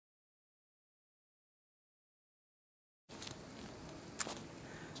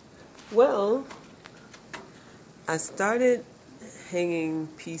Well, I started hanging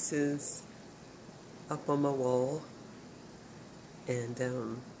pieces up on my wall,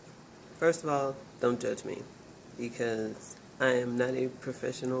 and first of all, don't judge me because I am not a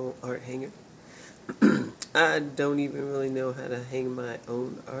professional art hanger. I don't even really know how to hang my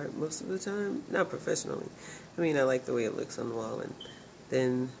own art most of the time, not professionally. I mean, I like the way it looks on the wall, and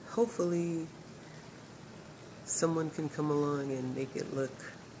then hopefully someone can come along and make it look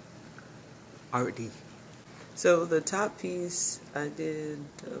arty. So the top piece I did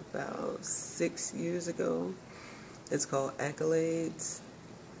about 6 years ago. It's called Accolades,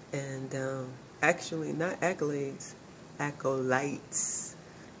 and actually not accolades, acolytes,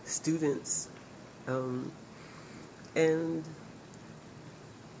 students. And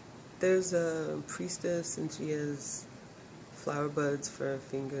there's a priestess, and she has flower buds for her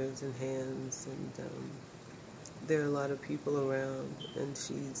fingers and hands, and there are a lot of people around, and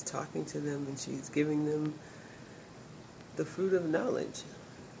she's talking to them, and she's giving them the fruit of knowledge.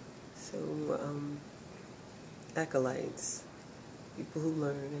 So acolytes, people who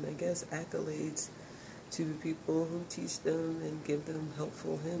learn, and I guess accolades to the people who teach them and give them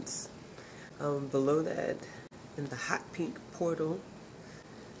helpful hints. Below that, in the hot pink portal,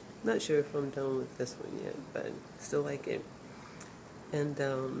 not sure if I'm done with this one yet, but still like it. And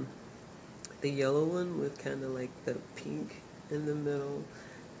the yellow one with kind of like the pink in the middle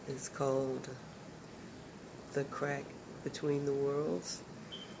is called The Crack Between the Worlds,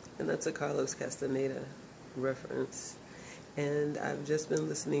 and that's a Carlos Castaneda reference. And I've just been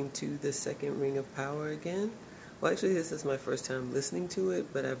listening to The Second Ring of Power again. Well, actually, this is my first time listening to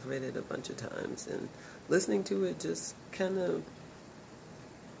it, but I've read it a bunch of times, and listening to it just kind of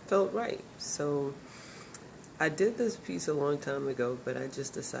felt right. So I did this piece a long time ago, but I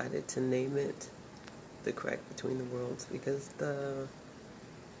just decided to name it The Crack Between the Worlds because the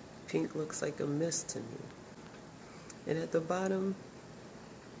pink looks like a mist to me. And at the bottom,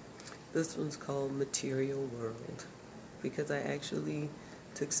 this one's called Material World because I actually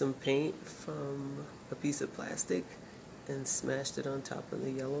took some paint from a piece of plastic and smashed it on top of the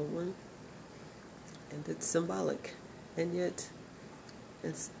yellow one. And it's symbolic, and yet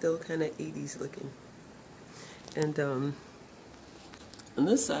it's still kind of 80s looking. And on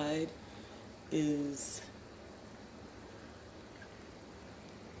this side is,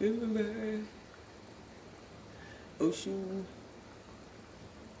 remember Oshun?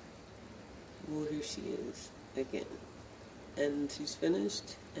 Well, here she is again. And she's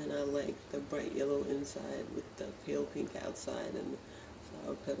finished, and I like the bright yellow inside with the pale pink outside and the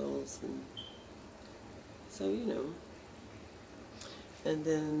flower petals, and so, you know. And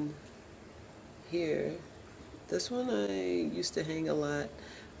then here, this one I used to hang a lot,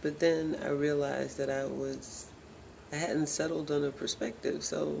 but then I realized that I hadn't settled on a perspective.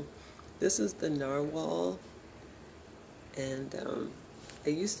 So this is the narwhal, and I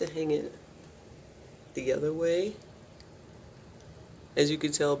used to hang it the other way, as you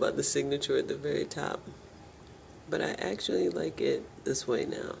can tell by the signature at the very top. But I actually like it this way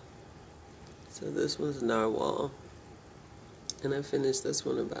now. So this one's narwhal, and I finished this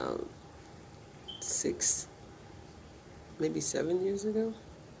one about 6, maybe 7 years ago.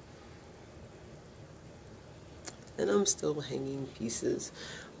 And I'm still hanging pieces,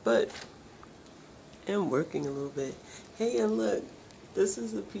 but I'm working a little bit. Hey, and look, this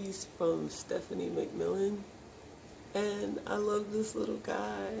is a piece from Stephanie McMillan, and I love this little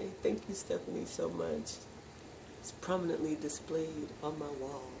guy. Thank you, Stephanie, so much. It's prominently displayed on my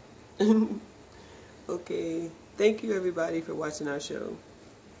wall. Okay, thank you everybody for watching our show.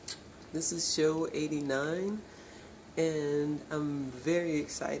 This is show 89, and I'm very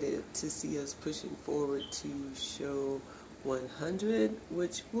excited to see us pushing forward to show 100,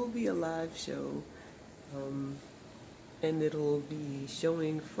 which will be a live show, and it'll be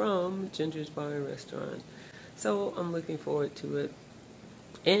showing from Ginger's Bar and Restaurant. So I'm looking forward to it.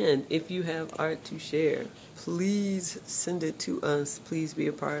 And if you have art to share, please send it to us. Please be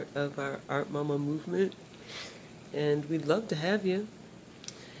a part of our Art Mama movement, and we'd love to have you.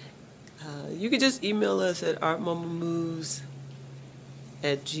 You can just email us at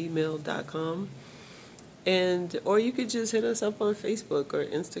artmamamoves@gmail.com, or you could just hit us up on Facebook or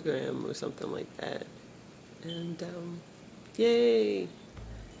Instagram or something like that. And yay!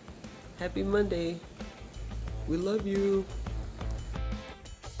 Happy Monday. We love you.